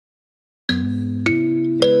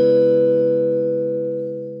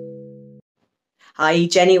Hi,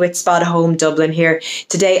 Jenny with Spot Home Dublin here.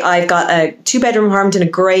 Today I've got a two-bedroom apartment in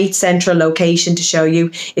a great central location to show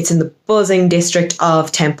you. It's in the buzzing district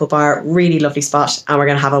of Temple Bar. Really lovely spot, and we're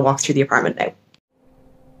going to have a walk through the apartment now.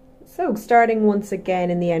 So starting once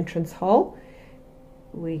again in the entrance hall,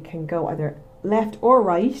 we can go either left or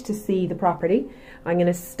right to see the property. I'm going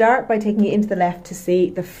to start by taking you into the left to see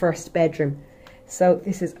the first bedroom. So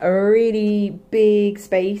this is a really big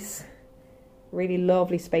space. Really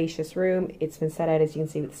lovely spacious room. It's been set out, as you can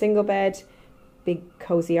see, with single bed, big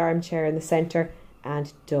cozy armchair in the centre,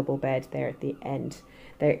 and double bed there at the end.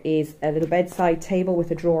 There is a little bedside table with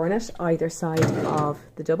a drawer in it either side of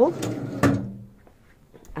the double,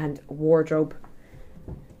 and a wardrobe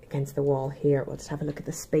against the wall here. We'll just have a look at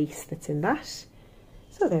the space that's in that.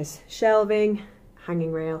 So there's shelving,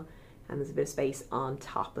 hanging rail, and there's a bit of space on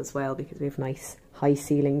top as well because we have nice high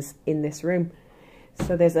ceilings in this room.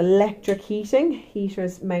 So there's electric heating,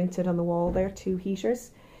 heaters mounted on the wall there, 2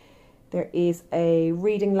 heaters. There is a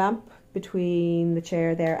reading lamp between the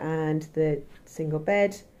chair there and the single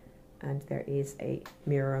bed, and there is a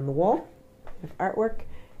mirror on the wall with artwork.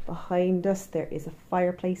 Behind us there is a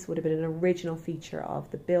fireplace, would have been an original feature of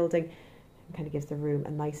the building, and kind of gives the room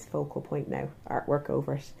a nice focal point now, artwork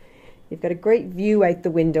over it. You've got a great view out the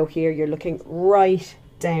window here. You're looking right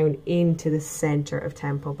down into the centre of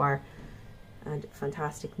Temple Bar. And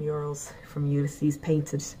fantastic murals from Ulysses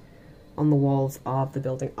painted on the walls of the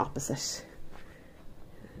building opposite.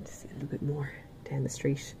 And see a little bit more down the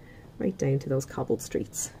street, right down to those cobbled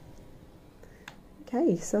streets.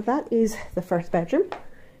 Okay, so that is the first bedroom.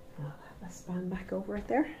 I'll have a span back over it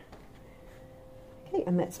there. Okay,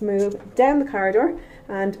 and let's move down the corridor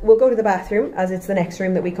and we'll go to the bathroom as it's the next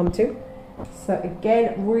room that we come to. So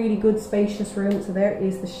again, really good spacious room. So there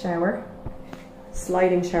is the shower.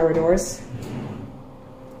 Sliding shower doors.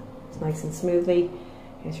 It's nice and smoothly.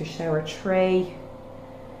 Here's your shower tray,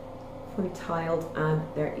 fully tiled, and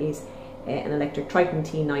there is an electric Triton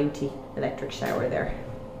T90 electric shower there.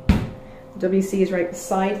 The WC is right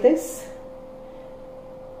beside this,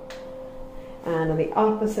 and on the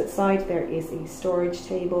opposite side there is a storage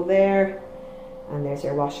table there, and there's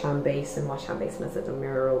your wash hand basin. Wash hand basin has a little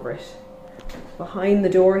mirror over it. Behind the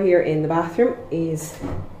door here in the bathroom is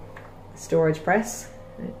storage press.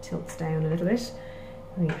 It tilts down a little bit.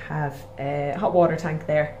 We have a hot water tank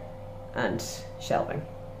there and shelving.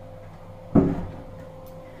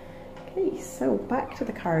 Okay, so back to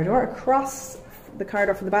the corridor. Across the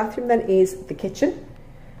corridor from the bathroom then is the kitchen.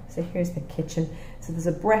 So here's the kitchen. So there's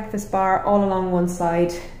a breakfast bar all along one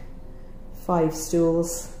side, 5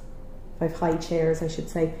 stools, 5 high chairs I should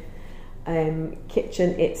say.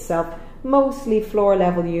 Kitchen itself, mostly floor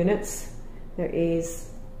level units. There is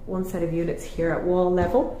one set of units here at wall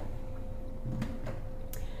level.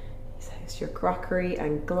 Here's your crockery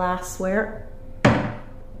and glassware.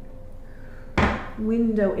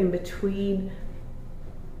 Window in between.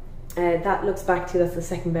 That looks back to, that's the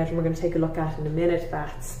second bedroom we're going to take a look at in a minute.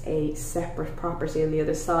 That's a separate property on the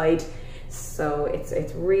other side. So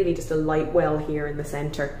it's really just a light well here in the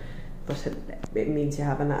centre, but it means you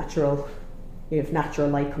have natural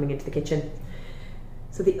light coming into the kitchen.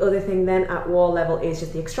 So the other thing then at wall level is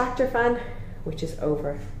just the extractor fan, which is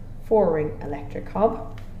over 4-ring electric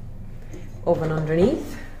hob. Oven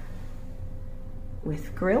underneath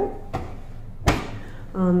with grill.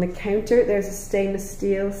 On the counter there's a stainless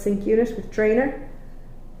steel sink unit with drainer,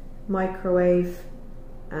 microwave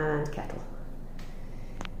and kettle.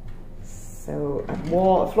 So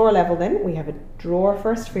at floor level then we have a drawer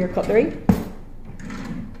first for your cutlery.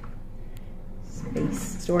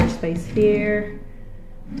 Storage space here.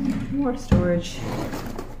 More storage,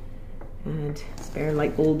 and spare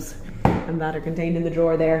light bulbs and that are contained in the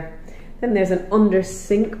drawer there. Then there's an under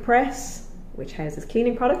sink press which houses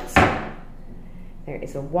cleaning products. There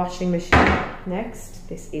is a washing machine next.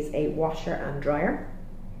 This is a washer and dryer.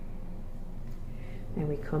 Then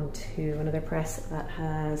we come to another press that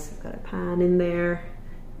has got a pan in there,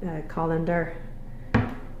 a colander,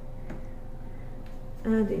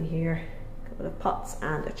 and in here a couple of pots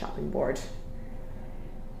and a chopping board.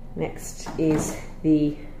 Next is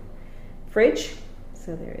the fridge.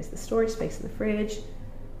 So there is the storage space in the fridge,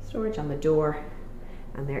 storage on the door,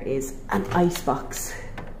 and there is an ice box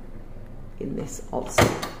in this also.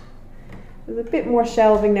 There's a bit more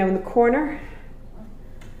shelving now in the corner.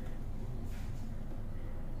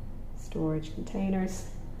 Storage containers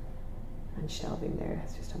and shelving there.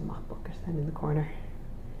 It's just a mop bucket then in the corner.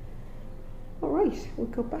 Alright, we'll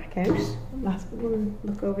go back out. We'll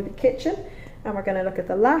look over the kitchen. And we're going to look at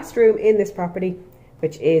the last room in this property,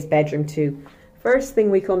 which is bedroom 2. First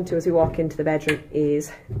thing we come to as we walk into the bedroom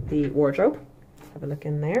is the wardrobe. Have a look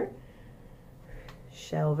in there.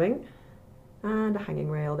 shelving and a hanging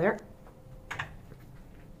rail there.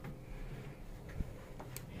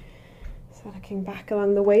 So looking back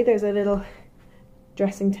along the way, there's a little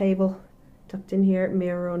dressing table tucked in here,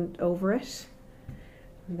 mirror over it.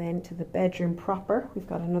 And then to the bedroom proper, we've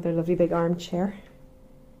got another lovely big armchair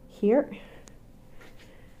here.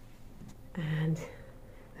 And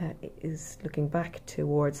that is looking back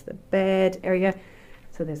towards the bed area.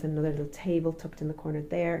 So there's another little table tucked in the corner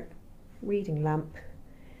there, reading lamp,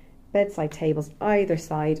 bedside tables either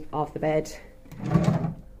side of the bed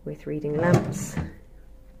with reading lamps.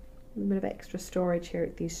 A bit of extra storage here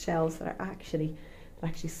at these shelves that are actually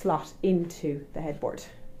slot into the headboard.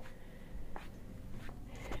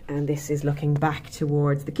 And this is looking back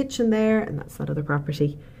towards the kitchen there, and that's that other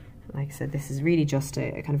property. Like I said, this is really just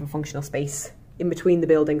a kind of a functional space in between the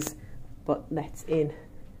buildings, but lets in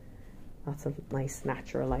lots of nice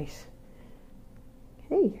natural light.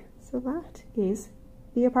 Okay, so that is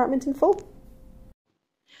the apartment in full.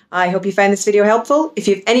 I hope you found this video helpful. If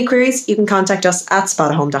you have any queries, you can contact us at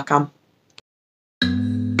spotahome.com.